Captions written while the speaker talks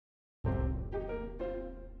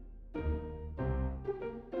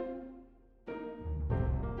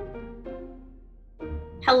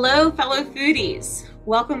Hello, fellow foodies.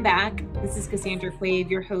 Welcome back. This is Cassandra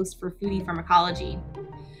Quave, your host for Foodie Pharmacology.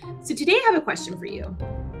 So, today I have a question for you.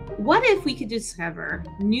 What if we could discover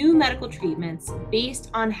new medical treatments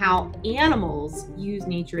based on how animals use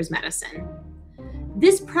nature as medicine?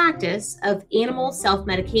 This practice of animal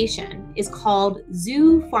self-medication is called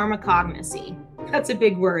zoopharmacognosy. That's a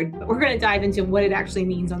big word, but we're going to dive into what it actually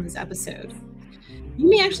means on this episode. You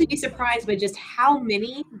may actually be surprised by just how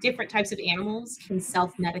many different types of animals can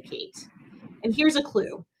self-medicate. And here's a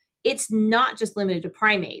clue. It's not just limited to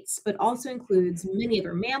primates, but also includes many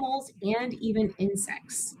other mammals and even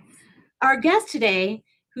insects. Our guest today,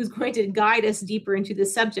 who's going to guide us deeper into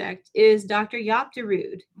this subject, is Dr. Jaap de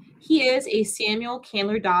Rood. He is a Samuel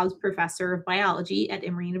Candler Dobbs Professor of Biology at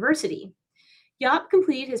Emory University. Jaap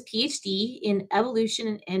completed his PhD in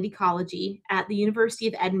evolution and ecology at the University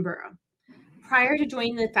of Edinburgh. Prior to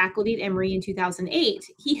joining the faculty at Emory in 2008,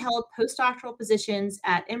 he held postdoctoral positions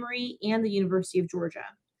at Emory and the University of Georgia.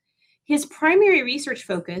 His primary research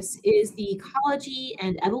focus is the ecology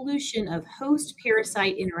and evolution of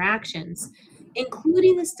host-parasite interactions,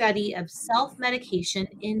 including the study of self-medication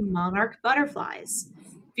in monarch butterflies,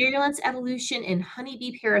 virulence evolution in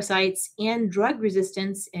honeybee parasites, and drug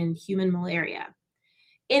resistance in human malaria.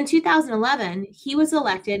 In 2011, he was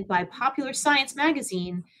elected by Popular Science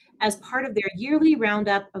magazine as part of their yearly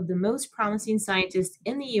roundup of the most promising scientists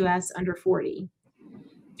in the U.S. under 40.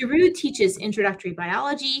 de Rood teaches introductory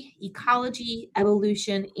biology, ecology,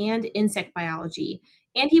 evolution, and insect biology,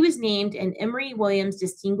 and he was named an Emory Williams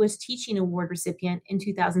Distinguished Teaching Award recipient in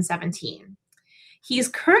 2017. He is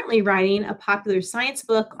currently writing a popular science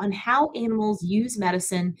book on how animals use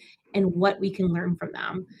medicine and what we can learn from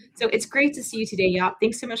them. So it's great to see you today, Jaap.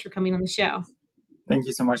 Thanks so much for coming on the show. Thank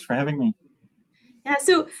you so much for having me. Yeah,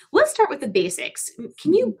 so let's start with the basics.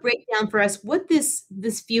 Can you break down for us what this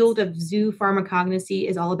field of zoopharmacognosy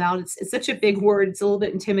is all about? It's such a big word, it's a little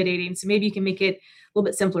bit intimidating, so maybe you can make it a little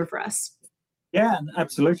bit simpler for us. Yeah,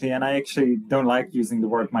 absolutely. And I actually don't like using the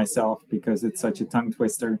word myself because it's such a tongue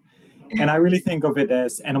twister. And I really think of it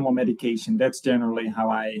as animal medication. That's generally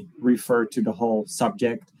how I refer to the whole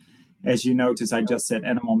subject. As you notice, I just said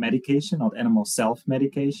animal medication, not animal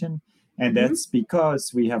self-medication. And that's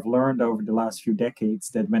because we have learned over the last few decades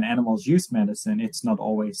that when animals use medicine, it's not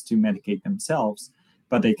always to medicate themselves,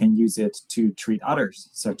 but they can use it to treat others,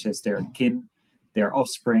 such as their kin, their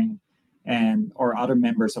offspring, and or other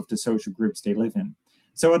members of the social groups they live in.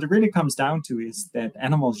 So what it really comes down to is that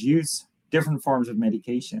animals use different forms of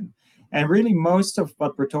medication. And really most of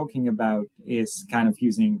what we're talking about is kind of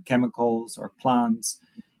using chemicals or plants,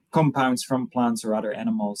 compounds from plants or other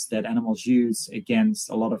animals that animals use against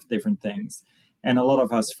a lot of different things. And a lot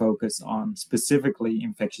of us focus on specifically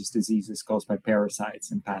infectious diseases caused by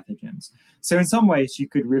parasites and pathogens. So in some ways, you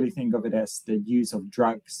could really think of it as the use of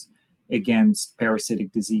drugs against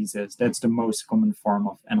parasitic diseases. That's the most common form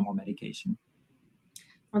of animal medication.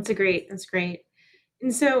 That's great.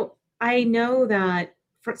 And so I know that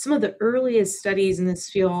for some of the earliest studies in this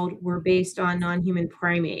field were based on non-human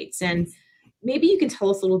primates. And maybe you can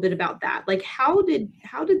tell us a little bit about that. Like how did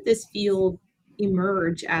this field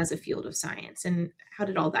emerge as a field of science, and how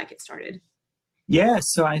did all that get started? Yeah,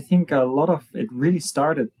 so I think a lot of it really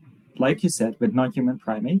started, like you said, with non-human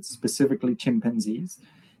primates, specifically chimpanzees.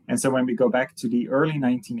 And so when we go back to the early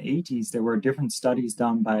 1980s, there were different studies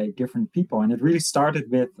done by different people, and it really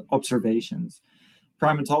started with observations.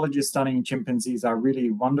 Primatologists studying chimpanzees are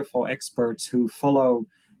really wonderful experts who follow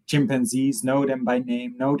chimpanzees, know them by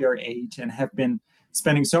name, know their age, and have been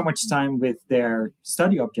spending so much time with their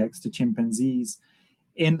study objects, the chimpanzees,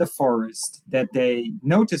 in the forest that they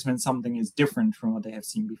notice when something is different from what they have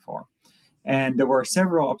seen before. And there were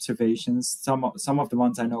several observations. Some of the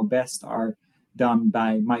ones I know best are done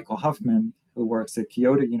by Michael Huffman, who works at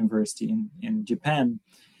Kyoto University in Japan.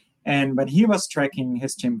 And when he was tracking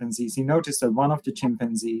his chimpanzees, he noticed that one of the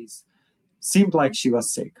chimpanzees seemed like she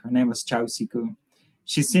was sick. Her name was Chao Siku.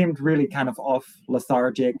 She seemed really kind of off,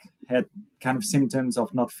 lethargic, had kind of symptoms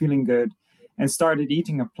of not feeling good, and started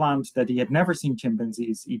eating a plant that he had never seen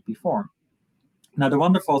chimpanzees eat before. Now, the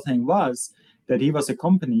wonderful thing was that he was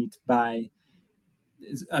accompanied by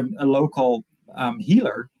a local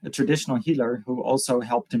healer, a traditional healer, who also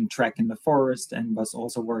helped him trek in the forest and was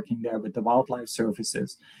also working there with the wildlife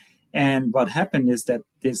services. And what happened is that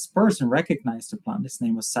this person recognized the plant. His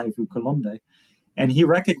name was Saivu Kolonde. And he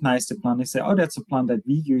recognized the plant. He said, oh, that's a plant that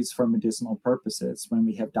we use for medicinal purposes when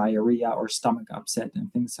we have diarrhea or stomach upset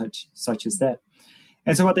and things such as that.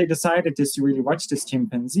 And so what they decided is to really watch this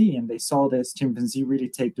chimpanzee. And they saw this chimpanzee really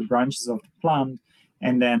take the branches of the plant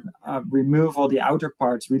and then remove all the outer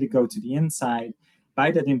parts, really go to the inside,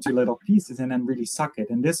 bite it into little pieces and then really suck it.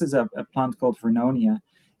 And this is a plant called Vernonia,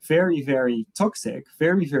 very, very toxic,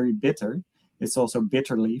 very, very bitter. It's also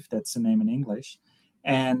bitter leaf, that's the name in English.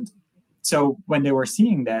 And so when they were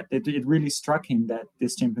seeing that, it really struck him that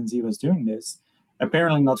this chimpanzee was doing this,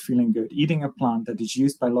 apparently not feeling good, eating a plant that is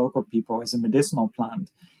used by local people as a medicinal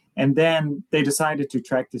plant. And then they decided to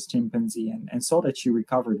track this chimpanzee and saw that she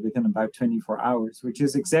recovered within about 24 hours, which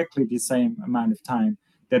is exactly the same amount of time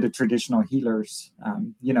that the traditional healers,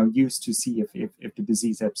 used to see if the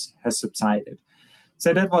disease has subsided.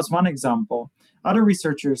 So that was one example. Other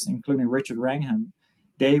researchers, including Richard Wrangham,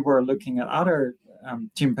 they were looking at other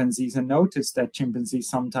chimpanzees and noticed that chimpanzees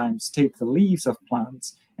sometimes take the leaves of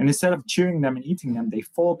plants and instead of chewing them and eating them, they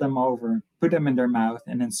fold them over, put them in their mouth,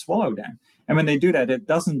 and then swallow them. And when they do that, it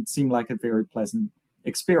doesn't seem like a very pleasant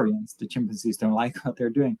experience. The chimpanzees don't like what they're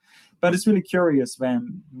doing. But it's really curious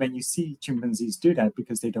when you see chimpanzees do that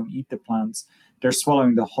because they don't eat the plants. They're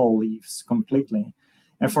swallowing the whole leaves completely.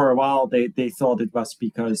 And for a while, they thought it was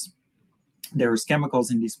because there's chemicals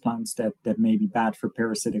in these plants that may be bad for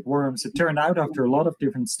parasitic worms. It turned out after a lot of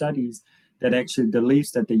different studies that actually the leaves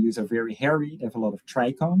that they use are very hairy. They have a lot of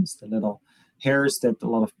trichomes, the little hairs that a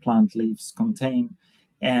lot of plant leaves contain.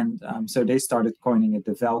 And so they started coining it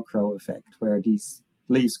the Velcro effect, where these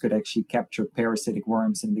leaves could actually capture parasitic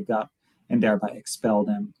worms in the gut and thereby expel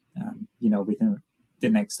them, within the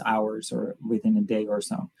next hours or within a day or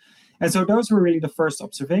so. And so those were really the first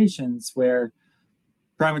observations where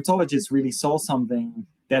primatologists really saw something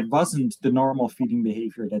that wasn't the normal feeding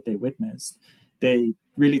behavior that they witnessed. They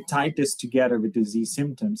really tied this together with disease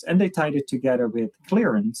symptoms, and they tied it together with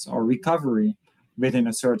clearance or recovery within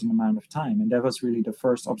a certain amount of time. And that was really the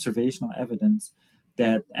first observational evidence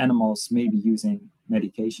that animals may be using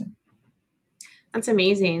medication. That's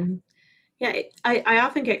amazing. Yeah, I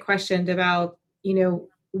often get questioned about,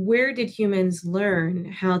 where did humans learn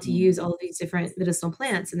how to use all of these different medicinal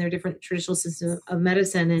plants and their different traditional systems of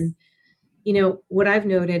medicine? And, what I've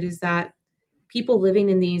noted is that people living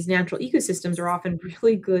in these natural ecosystems are often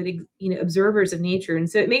really good, observers of nature. And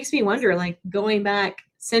so it makes me wonder, like going back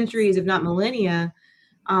centuries, if not millennia,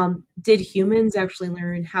 did humans actually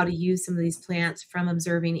learn how to use some of these plants from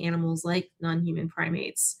observing animals like non-human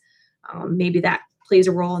primates? Maybe that plays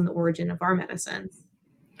a role in the origin of our medicine.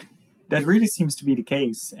 That really seems to be the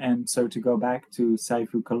case. And so to go back to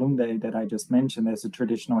Saifu Kalunde that I just mentioned as a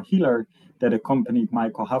traditional healer that accompanied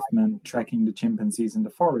Michael Huffman tracking the chimpanzees in the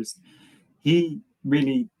forest, he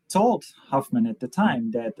really told Huffman at the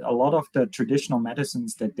time that a lot of the traditional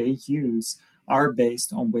medicines that they use are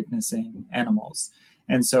based on witnessing animals.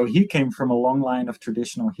 And so he came from a long line of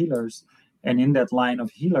traditional healers. And in that line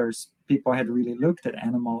of healers, people had really looked at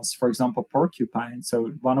animals, for example, porcupine. So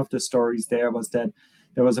one of the stories there was that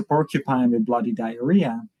there was a porcupine with bloody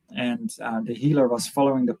diarrhea, and the healer was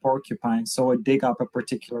following the porcupine, saw it dig up a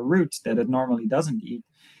particular root that it normally doesn't eat,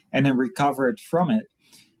 and then recovered from it.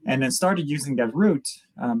 And then started using that root.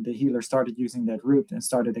 The healer started using that root and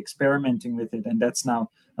started experimenting with it. And that's now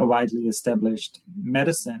a widely established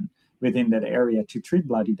medicine within that area to treat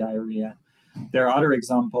bloody diarrhea. There are other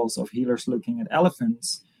examples of healers looking at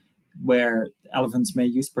elephants, where elephants may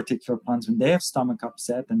use particular plants when they have stomach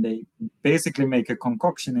upset, and they basically make a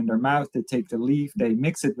concoction in their mouth. They take the leaf, they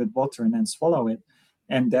mix it with water, and then swallow it.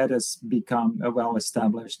 And that has become a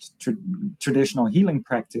well-established traditional healing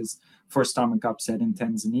practice for stomach upset in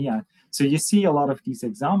Tanzania. So you see a lot of these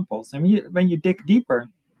examples. And when you dig deeper,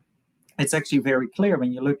 it's actually very clear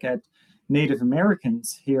when you look at Native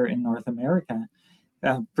Americans here in North America.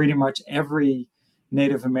 Pretty much every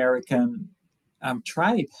Native American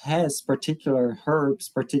tribe has particular herbs,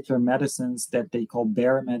 particular medicines that they call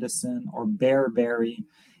bear medicine or bearberry.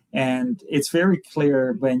 And it's very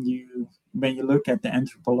clear when you look at the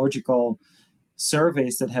anthropological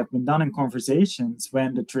surveys that have been done in conversations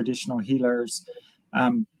when the traditional healers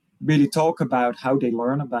really talk about how they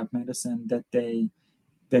learn about medicine, that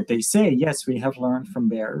they say, yes, we have learned from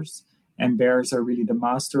bears, and bears are really the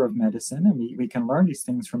master of medicine, and we can learn these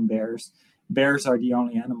things from bears. Bears are the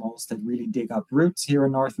only animals that really dig up roots here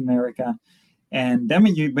in North America. And then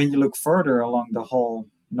when you look further along the whole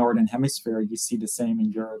Northern Hemisphere, you see the same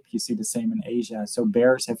in Europe, you see the same in Asia. So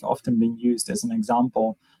bears have often been used as an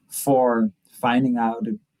example for finding out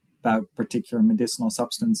about particular medicinal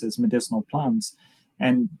substances, medicinal plants.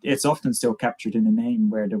 And it's often still captured in the name,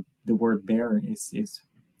 where the word bear is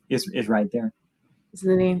right there. Is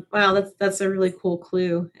the name. Wow, that's a really cool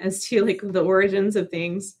clue as to like the origins of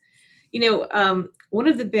things. One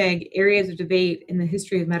of the big areas of debate in the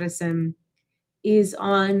history of medicine is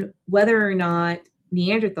on whether or not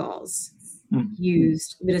Neanderthals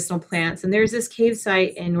used medicinal plants. And there's this cave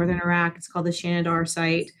site in northern Iraq, it's called the Shanidar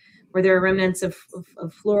site, where there are remnants of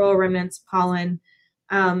floral remnants, pollen.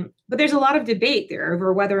 But there's a lot of debate there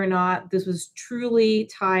over whether or not this was truly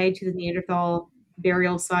tied to the Neanderthal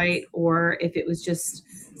burial site or if it was just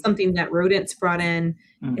something that rodents brought in.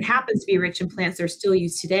 It happens to be rich in plants that are still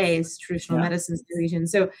used today as traditional medicines in the region.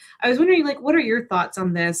 So I was wondering, like, what are your thoughts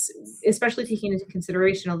on this, especially taking into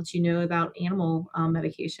consideration all that you know about animal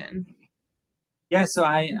medication? Yeah, so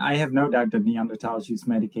I have no doubt that Neanderthals use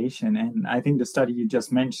medication. And I think the study you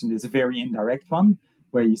just mentioned is a very indirect one,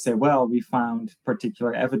 where you say, well, we found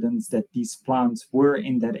particular evidence that these plants were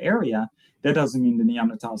in that area. That doesn't mean the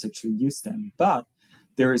Neanderthals actually used them. But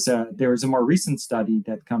there is a more recent study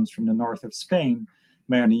that comes from the north of Spain,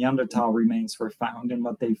 where Neanderthal remains were found. And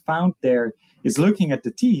what they found there is looking at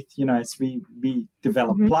the teeth, as we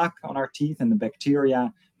develop plaque on our teeth and the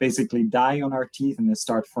bacteria basically die on our teeth and they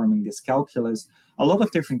start forming this calculus. A lot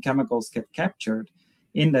of different chemicals get captured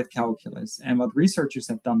in that calculus. And what researchers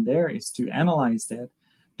have done there is to analyze that,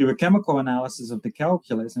 do a chemical analysis of the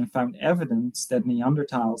calculus, and found evidence that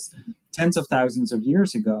Neanderthals tens of thousands of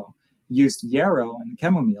years ago used yarrow and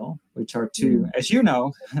chamomile, which are two, as you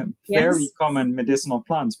know, very common medicinal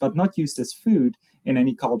plants, but not used as food in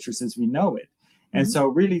any cultures as we know it. And so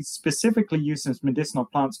really specifically used as medicinal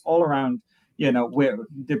plants all around, where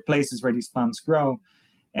the places where these plants grow.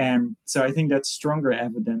 And so I think that's stronger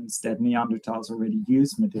evidence that Neanderthals already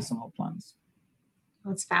used medicinal plants.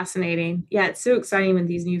 That's fascinating. Yeah, it's so exciting when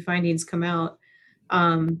these new findings come out.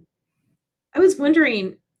 I was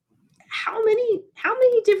wondering, how many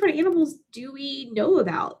different animals do we know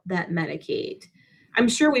about that medicate? I'm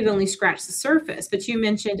sure we've only scratched the surface, but you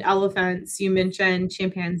mentioned elephants, you mentioned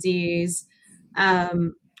chimpanzees.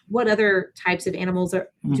 What other types of animals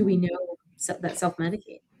do we know that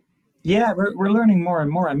self-medicate? Yeah, we're learning more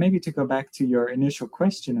and more. And maybe to go back to your initial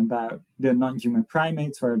question about the non-human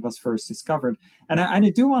primates, where it was first discovered. And I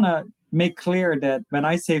do want to make clear that when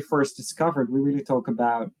I say first discovered, we really talk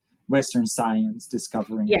about Western science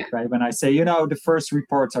discovering it, right? When I say, the first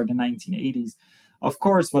reports are the 1980s. Of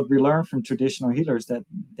course, what we learn from traditional healers that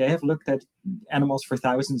they have looked at animals for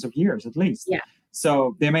thousands of years at least. Yeah.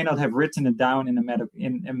 So they may not have written it down in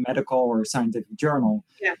a medical or scientific journal.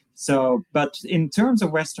 Yeah. So, but in terms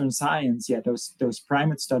of Western science, those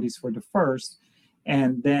primate studies were the first.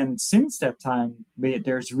 And then since that time,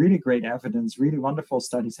 there's really great evidence, really wonderful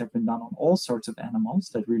studies have been done on all sorts of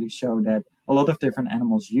animals that really show that a lot of different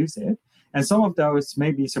animals use it. And some of those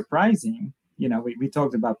may be surprising. We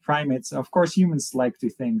talked about primates. Of course, humans like to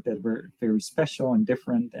think that we're very special and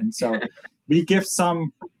different. And so we give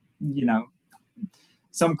some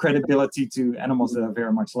credibility to animals that are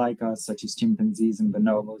very much like us, such as chimpanzees and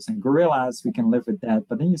bonobos and gorillas. We can live with that.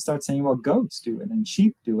 But then you start saying, well, goats do it and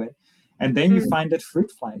sheep do it. And then you find that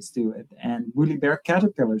fruit flies do it and woolly bear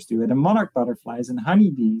caterpillars do it and monarch butterflies and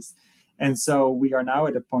honeybees. And so we are now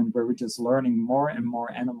at a point where we're just learning more and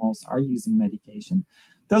more animals are using medication.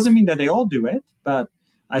 Doesn't mean that they all do it, but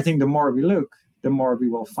I think the more we look, the more we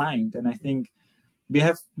will find. And I think we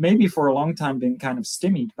have maybe for a long time been kind of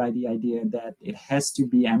stymied by the idea that it has to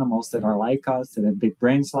be animals that are like us, that have big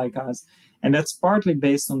brains like us. And that's partly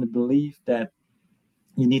based on the belief that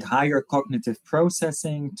you need higher cognitive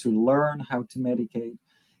processing to learn how to medicate.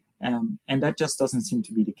 And that just doesn't seem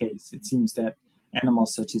to be the case. It seems that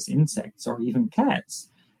animals such as insects or even cats,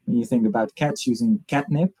 when you think about cats using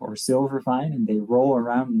catnip or silvervine and they roll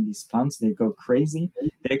around in these plants, they go crazy.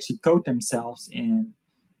 They actually coat themselves in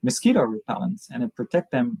mosquito repellents, and it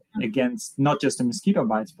protect them against not just the mosquito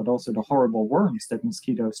bites, but also the horrible worms that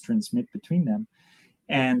mosquitoes transmit between them.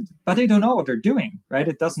 But they don't know what they're doing, right?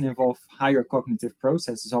 It doesn't involve higher cognitive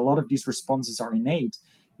processes. A lot of these responses are innate.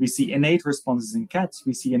 We see innate responses in cats.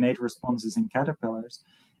 We see innate responses in caterpillars.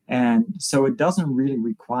 And so it doesn't really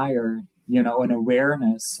require, an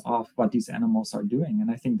awareness of what these animals are doing. And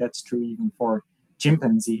I think that's true even for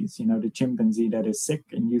chimpanzees. The chimpanzee that is sick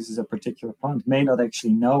and uses a particular plant may not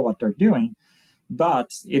actually know what they're doing, but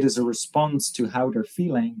it is a response to how they're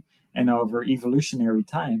feeling. And over evolutionary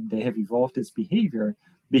time, they have evolved this behavior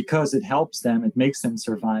because it helps them, it makes them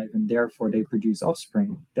survive, and therefore they produce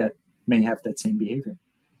offspring that may have that same behavior.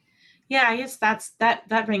 Yeah, I guess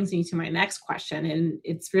that brings me to my next question. And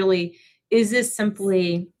it's really, is this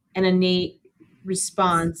simply an innate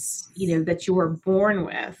response, that you were born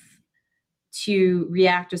with to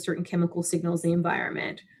react to certain chemical signals in the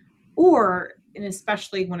environment? Or, and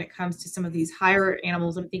especially when it comes to some of these higher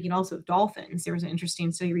animals, I'm thinking also of dolphins. There was an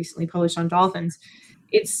interesting study recently published on dolphins.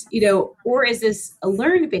 It's, or is this a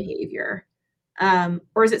learned behavior?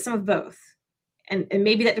 Or is it some of both? and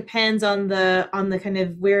maybe that depends on the kind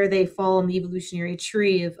of where they fall in the evolutionary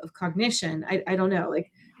tree of cognition. I don't know.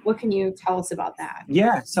 Like, what can you tell us about that?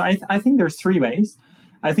 Yeah, so I think there's three ways.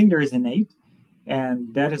 I think there is innate,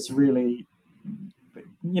 and that is really,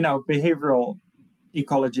 behavioral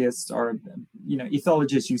ecologists or,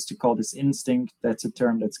 ethologists used to call this instinct. That's a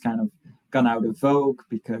term that's kind of gone out of vogue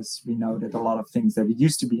because we know that a lot of things that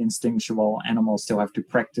used to be instinctual, animals still have to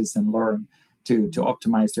practice and learn to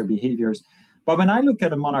optimize their behaviors. But when I look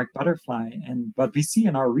at a monarch butterfly and what we see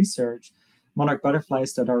in our research, monarch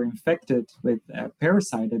butterflies that are infected with a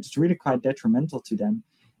parasite that's really quite detrimental to them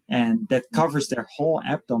and that covers their whole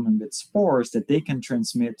abdomen with spores that they can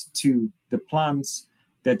transmit to the plants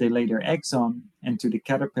that they lay their eggs on and to the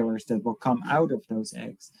caterpillars that will come out of those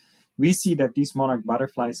eggs. We see that these monarch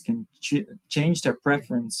butterflies can change their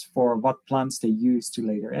preference for what plants they use to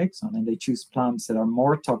lay their eggs on, and they choose plants that are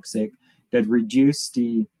more toxic, that reduce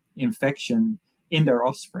the infection in their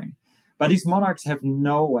offspring. But these monarchs have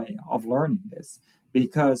no way of learning this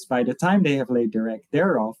because by the time they have laid their egg,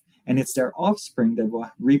 they're off, and it's their offspring that will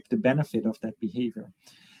reap the benefit of that behavior.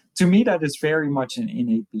 To me, that is very much an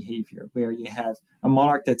innate behavior where you have a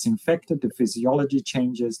monarch that's infected, the physiology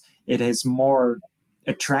changes, it is more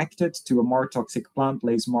attracted to a more toxic plant,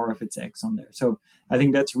 lays more of its eggs on there. So I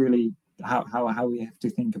think that's really how we have to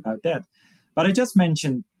think about that. But I just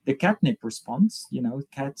mentioned the catnip response.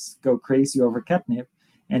 Cats go crazy over catnip,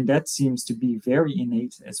 and that seems to be very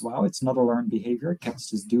innate as well. It's not a learned behavior. Cats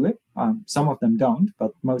just do it. Some of them don't,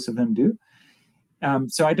 but most of them do.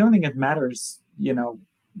 So I don't think it matters,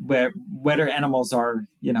 whether animals are,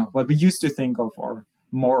 what we used to think of are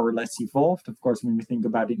more or less evolved. Of course, when we think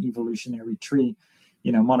about an evolutionary tree,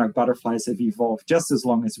 monarch butterflies have evolved just as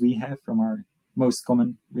long as we have from our most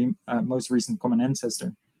recent common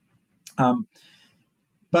ancestor.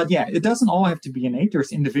 But yeah, it doesn't all have to be innate.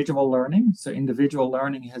 There's individual learning. So individual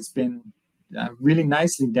learning has been really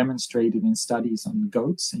nicely demonstrated in studies on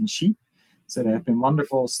goats and sheep. So there have been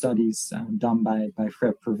wonderful studies done by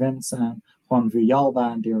Fred Provenza and Juan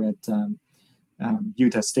Villalba. They're at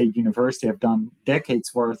Utah State University, have done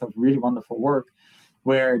decades worth of really wonderful work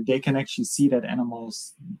where they can actually see that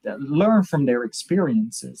animals learn from their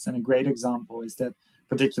experiences. And a great example is that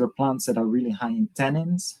particular plants that are really high in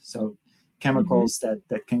tannins, so chemicals that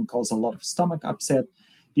can cause a lot of stomach upset,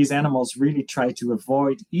 these animals really try to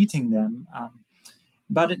avoid eating them.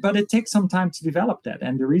 But it takes some time to develop that.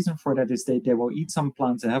 And the reason for that is they will eat some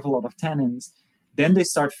plants that have a lot of tannins, then they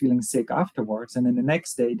start feeling sick afterwards, and then the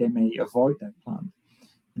next day they may avoid that plant.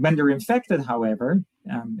 When they're infected, however,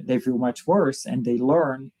 they feel much worse, and they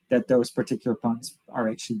learn that those particular plants are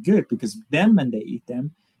actually good, because then when they eat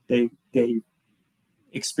them, they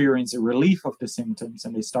experience a relief of the symptoms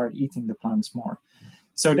and they start eating the plants more.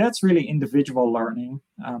 So that's really individual learning,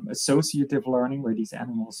 associative learning, where these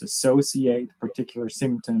animals associate particular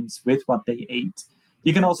symptoms with what they ate.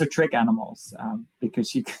 You can also trick animals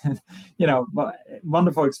because you can,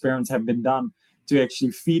 wonderful experiments have been done to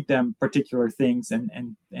actually feed them particular things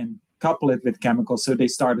and couple it with chemicals, so they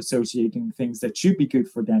start associating things that should be good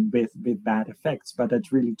for them with bad effects. But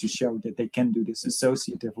that's really to show that they can do this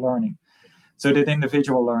associative learning. So that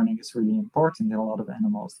individual learning is really important in a lot of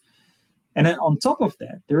animals. And then on top of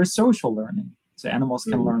that, there is social learning. So animals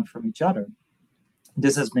can learn from each other.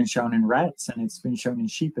 This has been shown in rats, and it's been shown in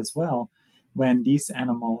sheep as well. When these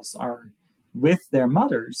animals are with their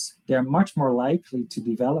mothers, they're much more likely to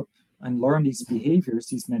develop and learn these behaviors,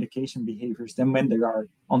 these medication behaviors, than when they are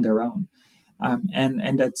on their own.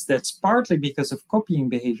 And that's partly because of copying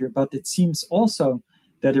behavior, but it seems also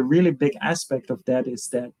that a really big aspect of that is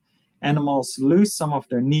that animals lose some of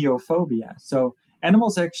their neophobia. So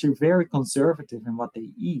animals are actually very conservative in what they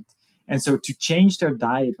eat. And so to change their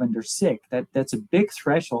diet when they're sick, that's a big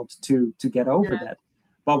threshold to get over that.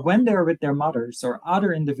 But when they're with their mothers or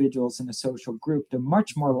other individuals in a social group, they're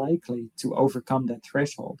much more likely to overcome that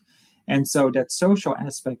threshold. And so that social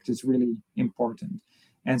aspect is really important.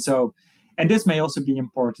 And this may also be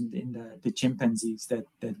important in the chimpanzees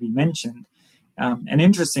that we mentioned. And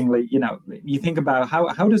interestingly, you think about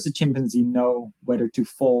how does a chimpanzee know whether to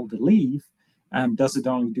fold a leaf? Does it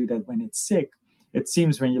only do that when it's sick? It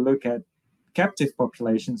seems when you look at captive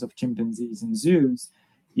populations of chimpanzees in zoos,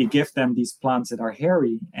 you give them these plants that are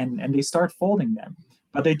hairy and they start folding them.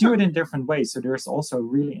 But they do it in different ways. So there's also a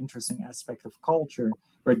really interesting aspect of culture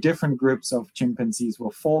where different groups of chimpanzees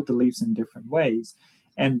will fold the leaves in different ways.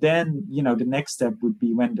 And then, the next step would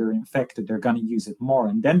be when they're infected, they're going to use it more.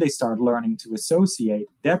 And then they start learning to associate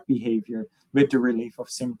that behavior with the relief of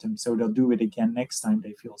symptoms. So they'll do it again next time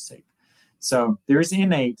they feel sick. So there's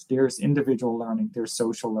innate, there's individual learning, there's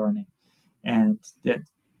social learning. And that,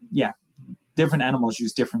 different animals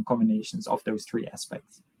use different combinations of those three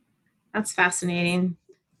aspects. That's fascinating.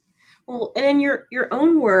 Well, and in your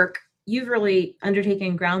own work, you've really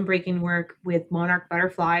undertaken groundbreaking work with monarch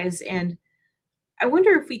butterflies. And I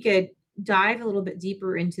wonder if we could dive a little bit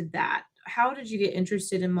deeper into that. How did you get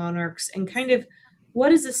interested in monarchs, and kind of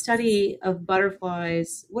what is the study of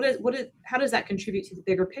butterflies? How does that contribute to the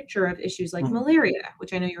bigger picture of issues like malaria,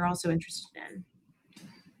 which I know you're also interested in?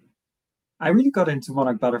 I really got into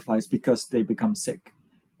monarch butterflies because they become sick.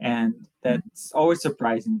 And that's always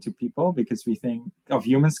surprising to people, because we think of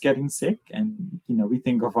humans getting sick, and we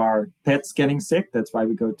think of our pets getting sick. That's why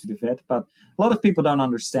we go to the vet. But a lot of people don't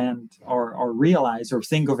understand or realize or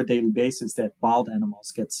think of a daily basis that wild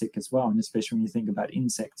animals get sick as well, and especially when you think about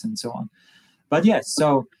insects and so on. But yes,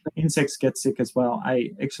 so insects get sick as well.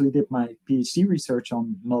 I actually did my PhD research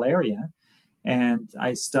on malaria, and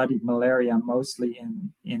I studied malaria mostly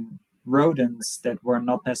in rodents that were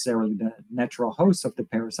not necessarily the natural hosts of the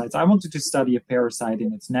parasites. I wanted to study a parasite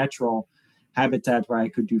in its natural habitat, where I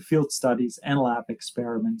could do field studies and lab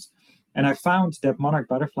experiments. And I found that monarch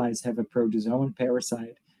butterflies have a protozoan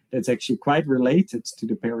parasite that's actually quite related to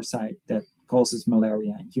the parasite that causes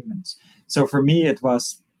malaria in humans. So for me, it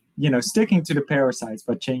was, sticking to the parasites,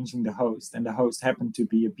 but changing the host. And the host happened to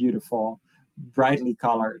be a beautiful, brightly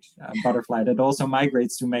colored butterfly that also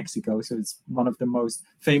migrates to Mexico. So it's one of the most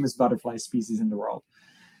famous butterfly species in the world.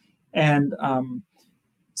 And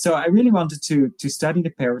so I really wanted to study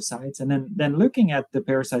the parasites. And then looking at the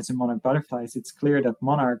parasites in monarch butterflies, it's clear that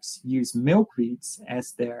monarchs use milkweeds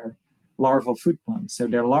as their larval food plants. So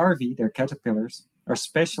their larvae, their caterpillars, are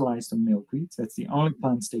specialized on milkweeds. That's the only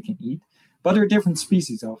plants they can eat. But there are different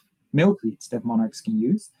species of milkweeds that monarchs can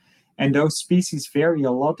use. And those species vary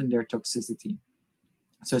a lot in their toxicity.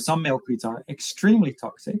 So some milkweeds are extremely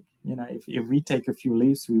toxic. If we take a few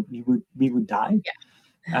leaves, we would die.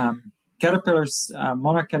 Yeah.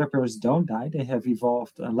 Monarch caterpillars don't die. They have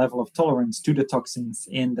evolved a level of tolerance to the toxins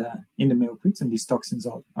in the milkweeds, and these toxins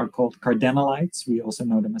are called cardenolites. We also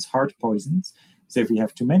know them as heart poisons. So if we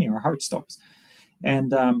have too many, our heart stops.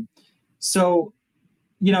 And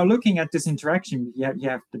looking at this interaction, you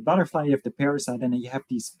have the butterfly, you have the parasite, and then you have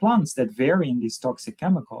these plants that vary in these toxic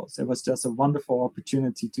chemicals. It was just a wonderful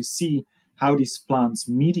opportunity to see how these plants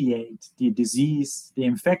mediate the disease, the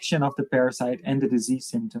infection of the parasite, and the disease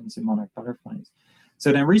symptoms in monarch butterflies.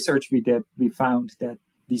 So then research we did, we found that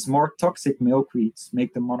these more toxic milkweeds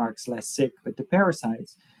make the monarchs less sick with the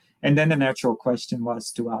parasites. And then the natural question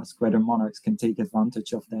was to ask whether monarchs can take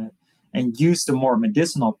advantage of that and use the more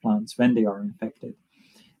medicinal plants when they are infected.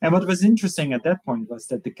 And what was interesting at that point was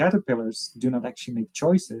that the caterpillars do not actually make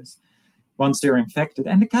choices once they're infected.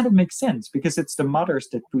 And it kind of makes sense, because it's the mothers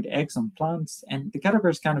that put eggs on plants, and the caterpillar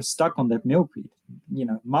is kind of stuck on that milkweed.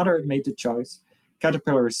 Mother made the choice,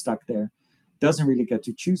 caterpillar is stuck there, doesn't really get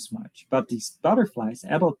to choose much. But these butterflies,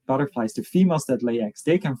 adult butterflies, the females that lay eggs,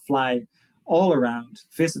 they can fly all around,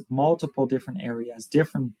 visit multiple different areas,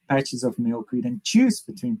 different patches of milkweed, and choose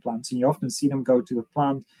between plants. And you often see them go to a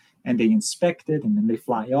plant and they inspect it, and then they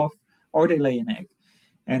fly off, or they lay an egg.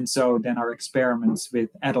 And so then our experiments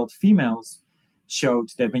with adult females showed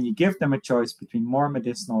that when you give them a choice between more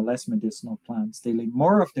medicinal, less medicinal plants, they lay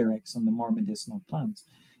more of their eggs on the more medicinal plants.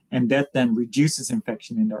 And that then reduces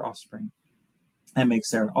infection in their offspring and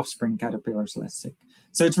makes their offspring caterpillars less sick.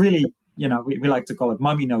 So it's really, we like to call it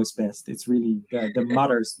mommy knows best. It's really the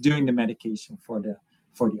mothers doing the medication for the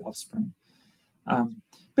offspring.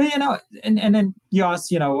 But and then you ask,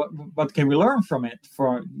 what can we learn from it?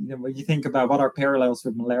 When you think about what are parallels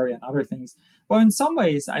with malaria and other things. Well, in some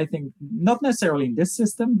ways, I think not necessarily in this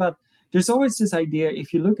system, but there's always this idea.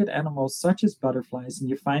 If you look at animals such as butterflies, and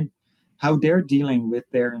you find how they're dealing with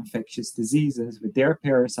their infectious diseases, with their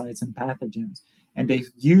parasites and pathogens, and they've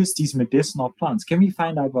used these medicinal plants. Can we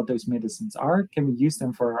find out what those medicines are? Can we use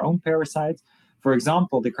them for our own parasites? For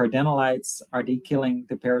example, the cardenolites, are they killing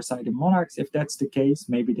the parasite in monarchs? If that's the case,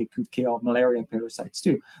 maybe they could kill malaria parasites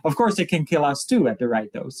too. Of course, they can kill us too at the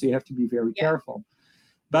right dose, so you have to be very careful.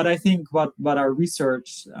 But I think what our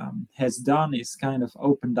research has done is kind of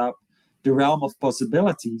opened up the realm of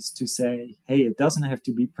possibilities to say, hey, it doesn't have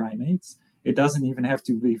to be primates. It doesn't even have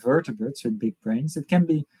to be vertebrates with big brains. It can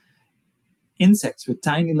be insects with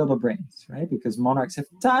tiny little brains, right? Because monarchs have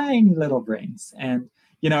tiny little brains. And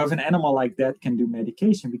if an animal like that can do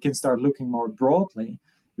medication, we can start looking more broadly.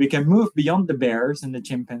 We can move beyond the bears and the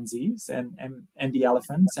chimpanzees and the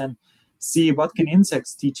elephants and see what can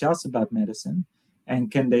insects teach us about medicine,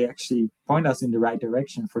 and can they actually point us in the right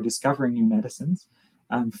direction for discovering new medicines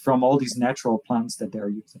from all these natural plants that they're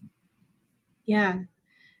using. Yeah,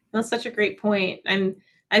 that's such a great point.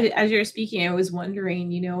 as you're speaking, I was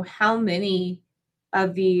wondering, how many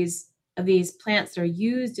of these plants that are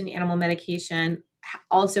used in animal medication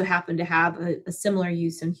also happen to have a similar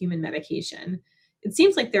use in human medication. It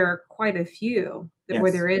seems like there are quite a few where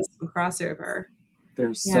Yes, there is some crossover.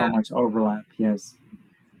 there's Yeah, so much overlap. Yes.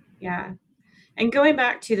 yeah. And going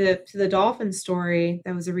back to the dolphin story,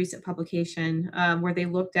 that was a recent publication where they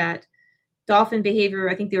looked at dolphin behavior.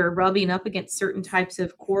 I think they were rubbing up against certain types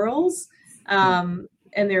of corals. Yeah.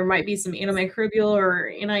 And there might be some antimicrobial or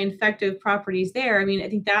anti-infective properties there. I mean, I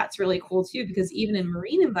think that's really cool too, because even in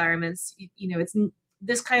marine environments, it's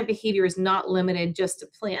this kind of behavior is not limited just to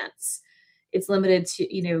plants. It's limited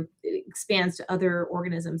to, it expands to other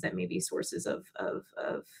organisms that may be sources of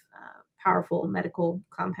powerful medical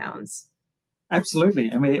compounds. Absolutely.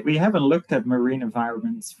 And we haven't looked at marine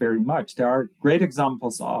environments very much. There are great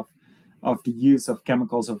examples of the use of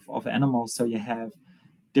chemicals of animals. So you have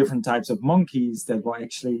different types of monkeys that will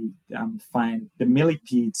actually find the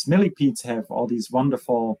millipedes. Millipedes have all these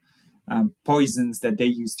wonderful poisons that they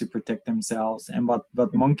use to protect themselves. And what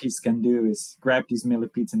monkeys can do is grab these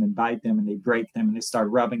millipedes and then bite them and they break them and they start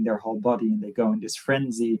rubbing their whole body and they go in this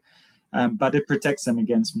frenzy. But it protects them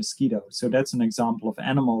against mosquitoes. So that's an example of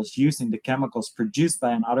animals using the chemicals produced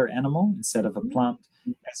by another animal instead of a plant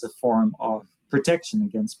as a form of protection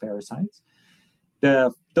against parasites.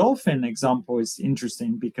 The dolphin example is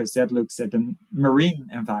interesting because that looks at the marine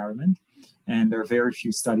environment, and there are very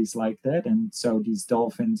few studies like that. And so these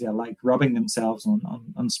dolphins like rubbing themselves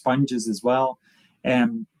on sponges as well.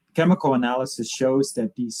 And chemical analysis shows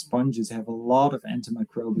that these sponges have a lot of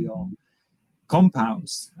antimicrobial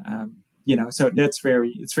compounds. So it's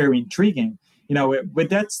very intriguing. With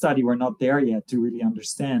that study, we're not there yet to really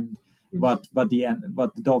understand what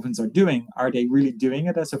the dolphins are doing. Are they really doing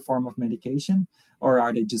it as a form of medication, or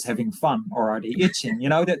are they just having fun, or are they itching?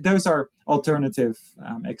 Those are alternative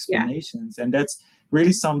explanations, and that's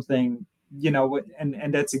really something.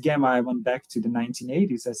 And that's again why I went back to the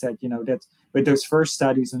 1980s. I said, that with those first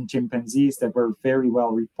studies on chimpanzees that were very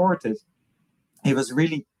well reported, it was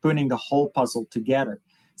really putting the whole puzzle together.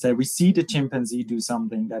 So we see the chimpanzee do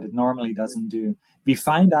something that it normally doesn't do. We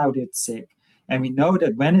find out it's sick. And we know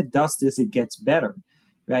that when it does this, it gets better,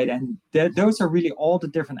 right? And those are really all the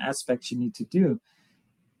different aspects you need to do.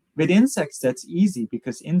 With insects, that's easy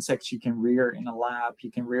because insects you can rear in a lab.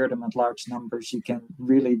 You can rear them at large numbers. You can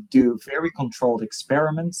really do very controlled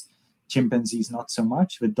experiments. Chimpanzees, not so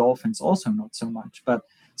much. With dolphins, also not so much. But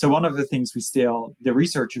so one of the things the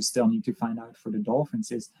researchers still need to find out for the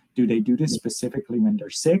dolphins is, do they do this specifically when they're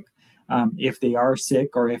sick? If they are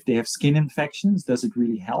sick or if they have skin infections, does it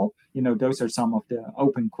really help? Those are some of the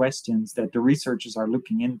open questions that the researchers are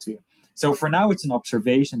looking into. So for now, it's an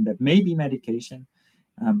observation that may be medication.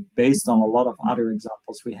 Based on a lot of other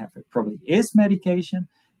examples we have, it probably is medication,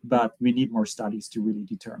 but we need more studies to really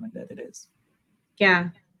determine that it is. Yeah,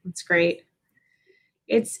 that's great.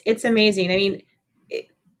 It's amazing. I mean,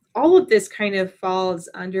 all of this kind of falls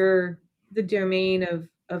under the domain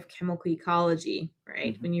of chemical ecology,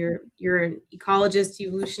 right? Mm-hmm. When you're an ecologist,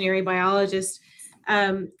 evolutionary biologist,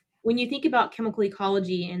 when you think about chemical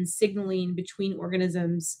ecology and signaling between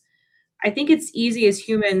organisms, I think it's easy as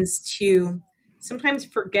humans to sometimes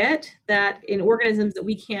forget that in organisms that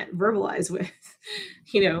we can't verbalize with,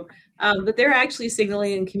 but they're actually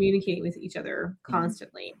signaling and communicating with each other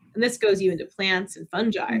constantly. And this goes even to plants and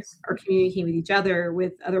fungi are communicating with each other,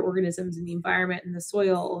 with other organisms in the environment and the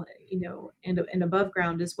soil, and above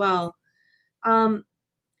ground as well. Where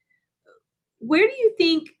do you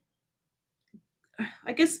think,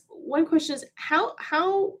 I guess one question is,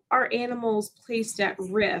 how are animals placed at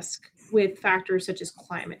risk with factors such as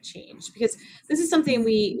climate change? Because this is something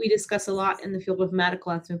we discuss a lot in the field of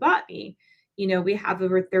medical ethnobotany. We have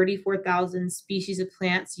over 34,000 species of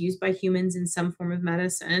plants used by humans in some form of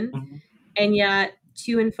medicine, and yet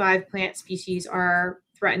 2 in 5 plant species are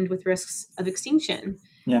threatened with risks of extinction.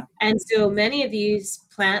 Yeah. And so many of these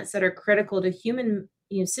plants that are critical to human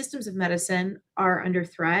systems of medicine are under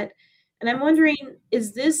threat. And I'm wondering,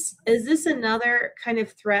 is this another kind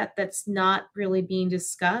of threat that's not really being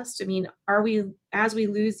discussed? I mean, as we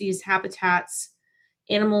lose these habitats,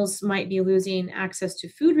 animals might be losing access to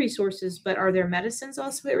food resources, but are their medicines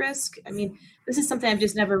also at risk? I mean, this is something I've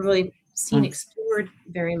just never really seen explored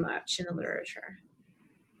very much in the literature.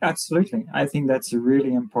 Absolutely. I think that's a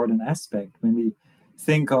really important aspect. When we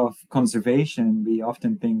think of conservation, we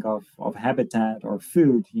often think of habitat or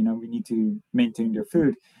food. We need to maintain their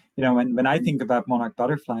food. When I think about monarch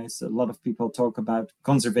butterflies, a lot of people talk about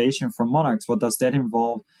conservation for monarchs. What does that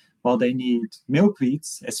involve? Well, they need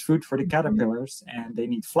milkweeds as food for the caterpillars, and they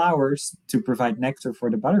need flowers to provide nectar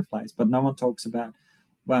for the butterflies. But no one talks about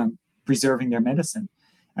well, preserving their medicine.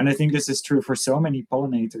 And I think this is true for so many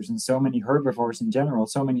pollinators and so many herbivores in general,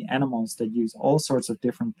 so many animals that use all sorts of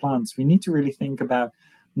different plants. We need to really think about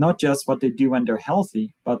not just what they do when they're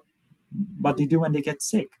healthy, but what they do when they get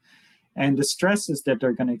sick. And the stresses that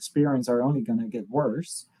they're going to experience are only going to get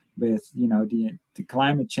worse with, the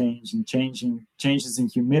climate change and changes in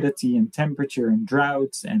humidity and temperature and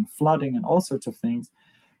droughts and flooding and all sorts of things.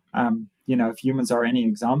 If humans are any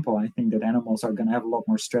example, I think that animals are going to have a lot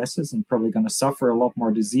more stresses and probably going to suffer a lot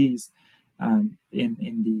more disease in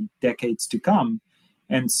the decades to come.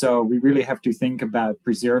 And so we really have to think about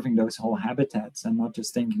preserving those whole habitats and not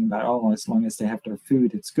just thinking about, oh, as long as they have their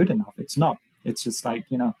food, it's good enough. It's not. It's just like,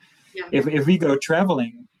 if we go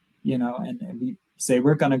traveling, and we say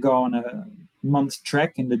we're going to go on a month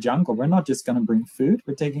trek in the jungle, we're not just going to bring food.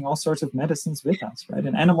 We're taking all sorts of medicines with us, right?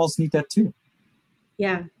 And animals need that too.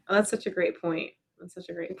 Yeah, that's such a great point.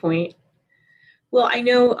 Well, I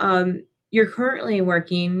know you're currently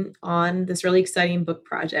working on this really exciting book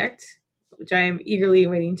project, which I am eagerly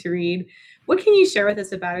waiting to read. What can you share with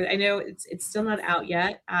us about it? I know it's still not out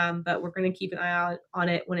yet, but we're going to keep an eye out on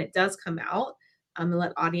it when it does come out, and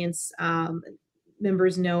let audience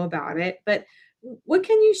members know about it. But what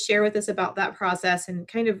can you share with us about that process, and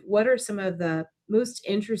kind of what are some of the most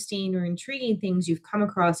interesting or intriguing things you've come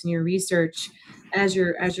across in your research as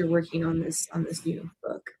you're working on this new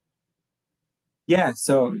book? Yeah,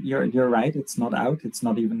 so you're right. It's not out. It's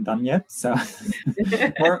not even done yet. So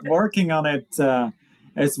we're working on it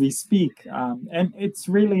as we speak, and it's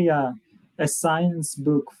really a science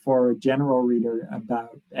book for a general reader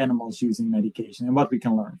about animals using medication and what we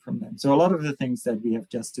can learn from them. So a lot of the things that we have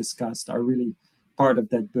just discussed are really part of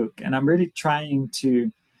that book, and I'm really trying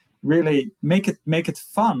to really make it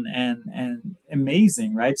fun and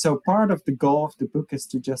amazing, right? So part of the goal of the book is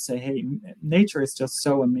to just say, hey, nature is just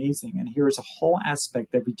so amazing, and here's a whole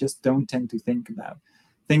aspect that we just don't tend to think about.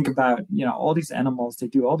 All these animals, they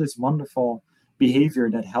do all this wonderful behavior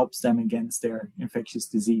that helps them against their infectious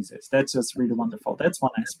diseases. That's just really wonderful. That's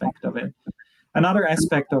one aspect of it. Another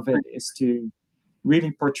aspect of it is to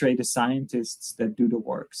really portray the scientists that do the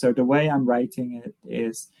work. So the way I'm writing it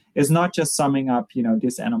is not just summing up,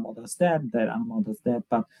 this animal does that animal does that,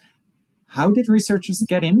 but how did researchers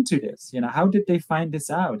get into this? How did they find this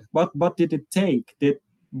out? What did it take?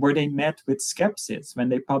 Were they met with skepsis when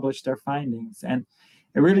they published their findings? And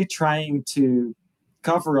really trying to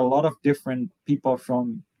cover a lot of different people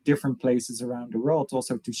from different places around the world,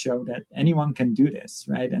 also to show that anyone can do this,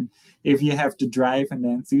 right? And if you have the drive and the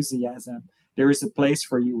enthusiasm, there is a place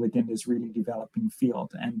for you within this really developing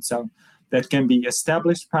field. And so that can be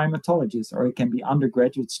established primatologists, or it can be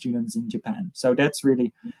undergraduate students in Japan. So that's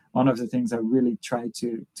really one of the things I really try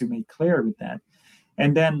to make clear with that.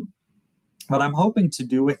 And then what I'm hoping to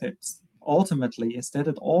do with it ultimately is that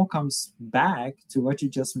it all comes back to what you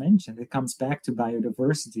just mentioned. It comes back to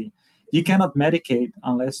biodiversity. You cannot medicate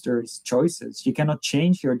unless there's choices. You cannot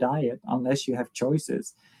change your diet unless you have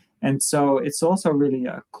choices. And so it's also really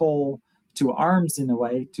a call to arms in a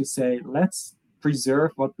way to say, let's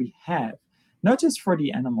preserve what we have, not just for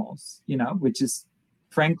the animals, which is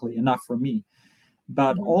frankly enough for me,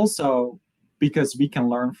 but also because we can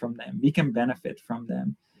learn from them, we can benefit from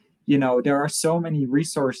them. There are so many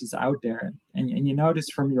resources out there, and you know this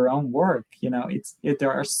from your own work,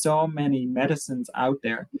 there are so many medicines out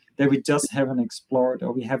there that we just haven't explored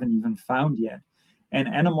or we haven't even found yet. And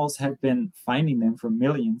animals have been finding them for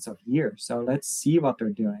millions of years. So let's see what they're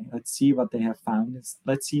doing. Let's see what they have found.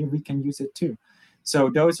 Let's see if we can use it too. So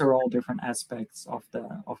those are all different aspects of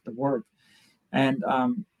the work. And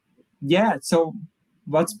so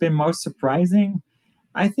what's been most surprising?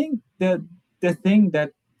 I think the thing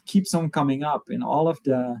that keeps on coming up in all of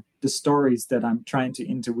the stories that I'm trying to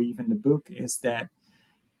interweave in the book is that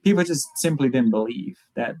people just simply didn't believe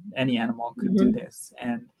that any animal could do this.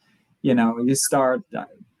 And you start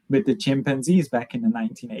with the chimpanzees back in the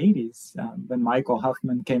 1980s. When Michael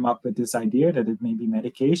Huffman came up with this idea that it may be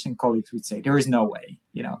medication, colleagues would say, there is no way.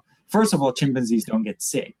 First of all, chimpanzees don't get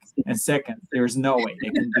sick. And second, there's no way they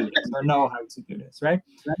can do this or know how to do this, right?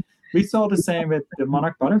 We saw the same with the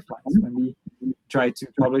monarch butterflies. When we tried to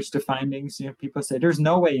publish the findings, people say, there's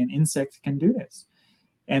no way an insect can do this.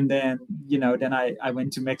 And then, then I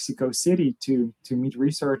went to Mexico City to meet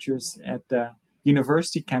researchers at the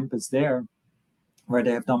university campus there, where they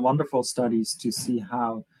have done wonderful studies to see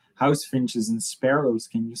how house finches and sparrows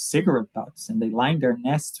can use cigarette butts, and they line their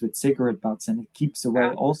nests with cigarette butts, and it keeps away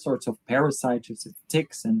all sorts of parasites,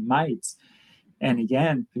 ticks and mites. And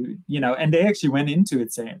again, and they actually went into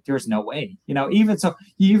it saying, there's no way, even so,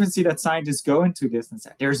 you even see that scientists go into this and say,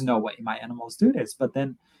 there's no way my animals do this. But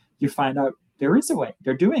then you find out there is a way.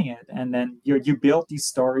 They're doing it. And then you build these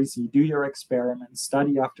stories, you do your experiments,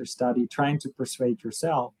 study after study, trying to persuade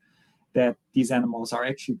yourself that these animals are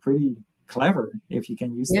actually pretty clever, if you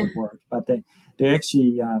can use that word. But they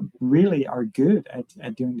actually really are good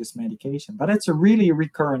at doing this medication. But it's a really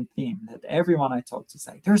recurrent theme that everyone I talk to is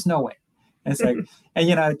like, there's no way. And it's like,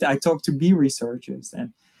 and I talk to bee researchers,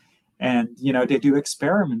 and they do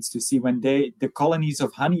experiments to see when the colonies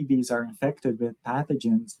of honeybees are infected with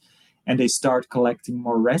pathogens, and they start collecting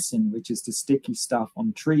more resin, which is the sticky stuff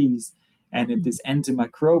on trees, and it is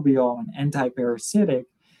antimicrobial and anti-parasitic.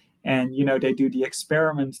 And they do the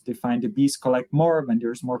experiment, they find the bees collect more when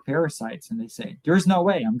there's more parasites, and they say, there's no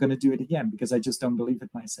way I'm going to do it again, because I just don't believe it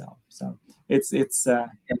myself. So it's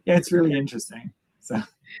really interesting. So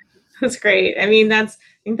that's great. I mean, I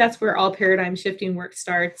think that's where all paradigm shifting work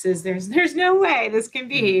starts, is there's no way this can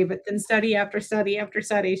be, but then study after study after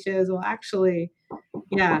study shows, well, actually,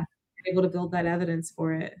 you're able to build that evidence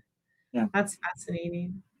for it. Yeah. That's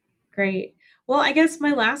fascinating. Great. Well, I guess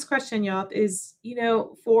my last question, Jaap, is,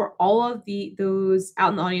 for all of those out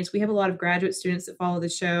in the audience, we have a lot of graduate students that follow the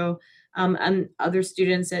show, and other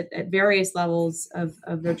students at various levels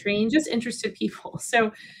of their training, just interested people.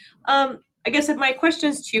 So I guess my question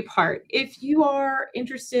is two-part. If you are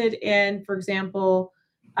interested in, for example,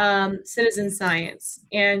 citizen science,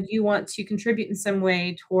 and you want to contribute in some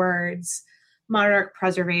way towards monarch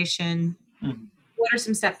preservation, what are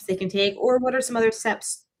some steps they can take, or what are some other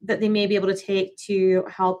steps that they may be able to take to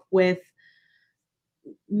help with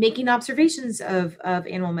making observations of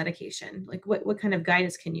animal medication? Like what kind of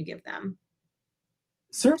guidance can you give them?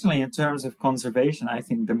 Certainly, in terms of conservation, I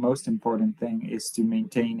think the most important thing is to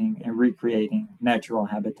maintaining and recreating natural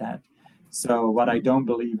habitat. So what I don't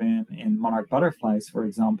believe in monarch butterflies, for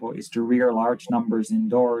example, is to rear large numbers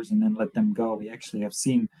indoors and then let them go. We actually have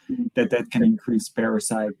seen that can increase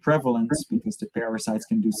parasite prevalence, because the parasites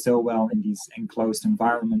can do so well in these enclosed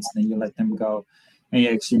environments, and then you let them go and you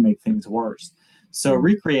actually make things worse. So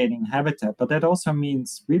recreating habitat, but that also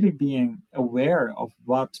means really being aware of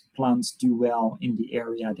what plants do well in the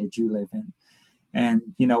area that you live in. And,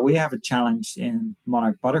 we have a challenge in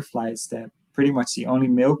monarch butterflies that pretty much the only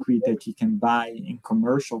milkweed that you can buy in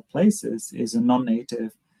commercial places is a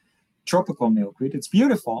non-native tropical milkweed. It's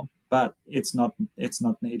beautiful, but it's not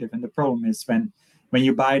native. And the problem is when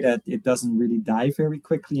you buy that, it doesn't really die very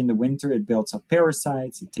quickly in the winter. It builds up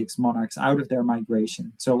parasites. It takes monarchs out of their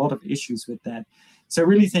migration. So a lot of issues with that. So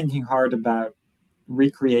really thinking hard about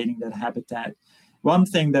recreating that habitat. One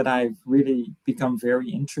thing that I've really become very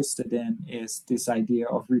interested in is this idea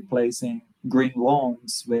of replacing green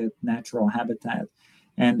lawns with natural habitat.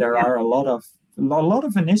 And there are a lot of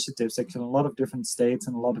initiatives, actually, in a lot of different states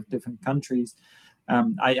and a lot of different countries.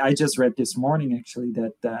 I just read this morning, actually,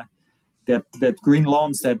 that green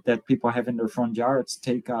lawns that people have in their front yards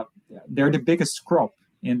they're the biggest crop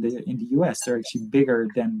in the US. They're actually bigger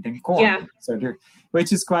than corn. Yeah. So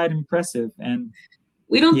which is quite impressive. And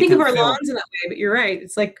we don't think of our lawns in that way, but you're right.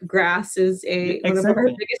 It's like grass is one of our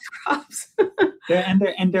biggest crops.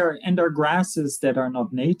 They're grasses that are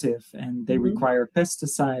not native, and they require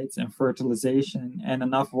pesticides and fertilization and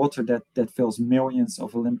enough water that fills millions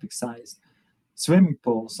of Olympic-sized swimming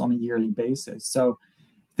pools on a yearly basis. So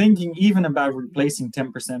thinking even about replacing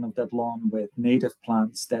 10% of that lawn with native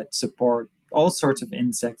plants that support all sorts of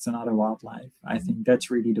insects and other wildlife, I think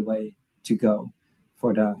that's really the way to go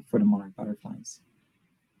for the monarch butterflies.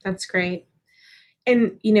 That's great.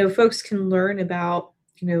 And, folks can learn about,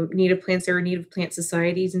 native plants. There are native plant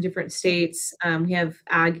societies in different states. We have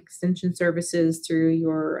ag extension services through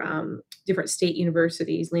your different state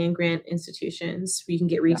universities, land grant institutions, where you can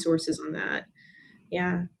get resources on that.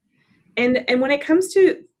 Yeah. And when it comes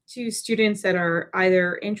to students that are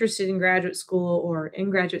either interested in graduate school or in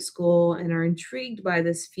graduate school and are intrigued by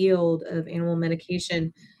this field of animal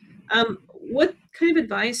medication, what kind of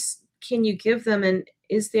advice can you give them? And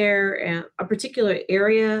is there a particular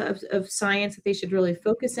area of science that they should really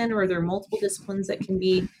focus in, or are there multiple disciplines that can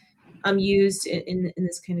be used in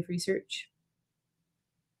this kind of research?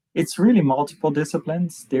 It's really multiple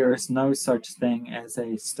disciplines. There is no such thing as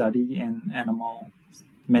a study in animal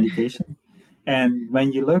medication. And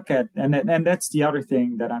when you look at, and that's the other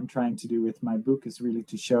thing that I'm trying to do with my book, is really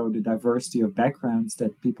to show the diversity of backgrounds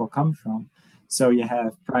that people come from. So you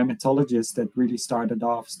have primatologists that really started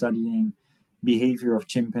off studying behavior of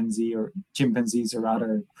chimpanzees or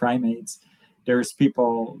other primates. There's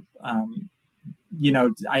people, I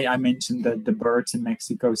mentioned the birds in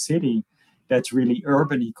Mexico City. That's really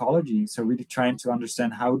urban ecology. So really trying to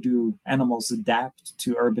understand how do animals adapt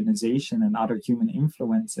to urbanization and other human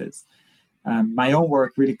influences. My own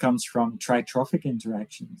work really comes from tritrophic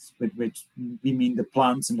interactions, with which we mean the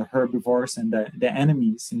plants and the herbivores and the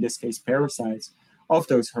enemies, in this case parasites, of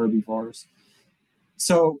those herbivores.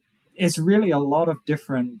 So it's really a lot of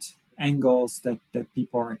different angles that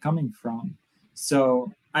people are coming from.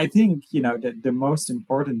 So I think, the most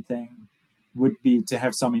important thing would be to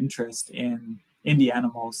have some interest in the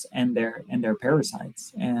animals and their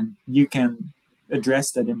parasites. And you can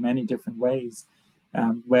address that in many different ways.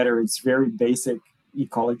 Whether it's very basic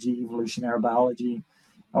ecology, evolutionary biology,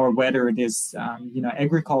 or whether it is,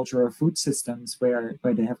 agriculture or food systems where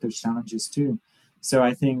they have those challenges too. So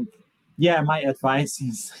I think, my advice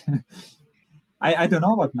is, I don't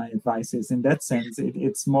know what my advice is in that sense.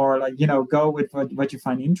 It's more like, go with what you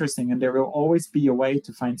find interesting, and there will always be a way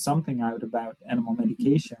to find something out about animal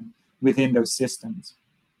medication within those systems.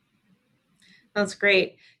 That's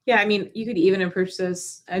great. Yeah, I mean, you could even approach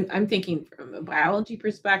this, I'm thinking from a biology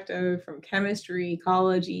perspective, from chemistry,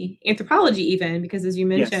 ecology, anthropology even, because as you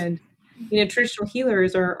mentioned, traditional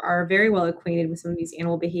healers are very well acquainted with some of these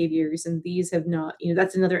animal behaviors, and these have not,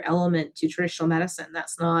 that's another element to traditional medicine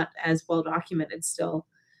that's not as well documented still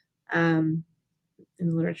in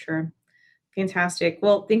the literature. Fantastic.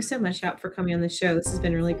 Well, thanks so much, Jaap, for coming on the show. This has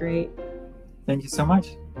been really great. Thank you so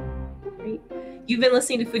much. Great. You've been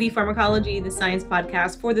listening to Foodie Pharmacology, the science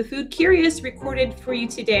podcast for the food curious, recorded for you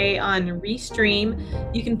today on Restream.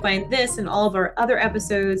 You can find this and all of our other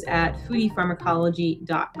episodes at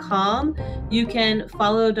foodiepharmacology.com. You can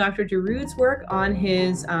follow Dr. Darude's work on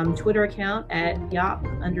his Twitter account at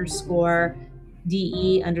Jaap_DE_Rude.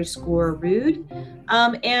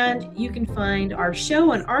 And you can find our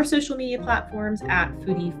show on our social media platforms at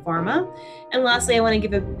Foodie Pharma. And lastly, I want to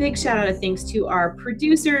give a big shout out of thanks to our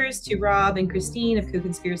producers, to Rob and Christine of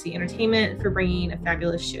Co-Conspiracy Entertainment, for bringing a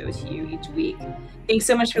fabulous show to you each week. Thanks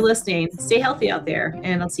so much for listening. Stay healthy out there,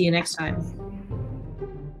 and I'll see you next time.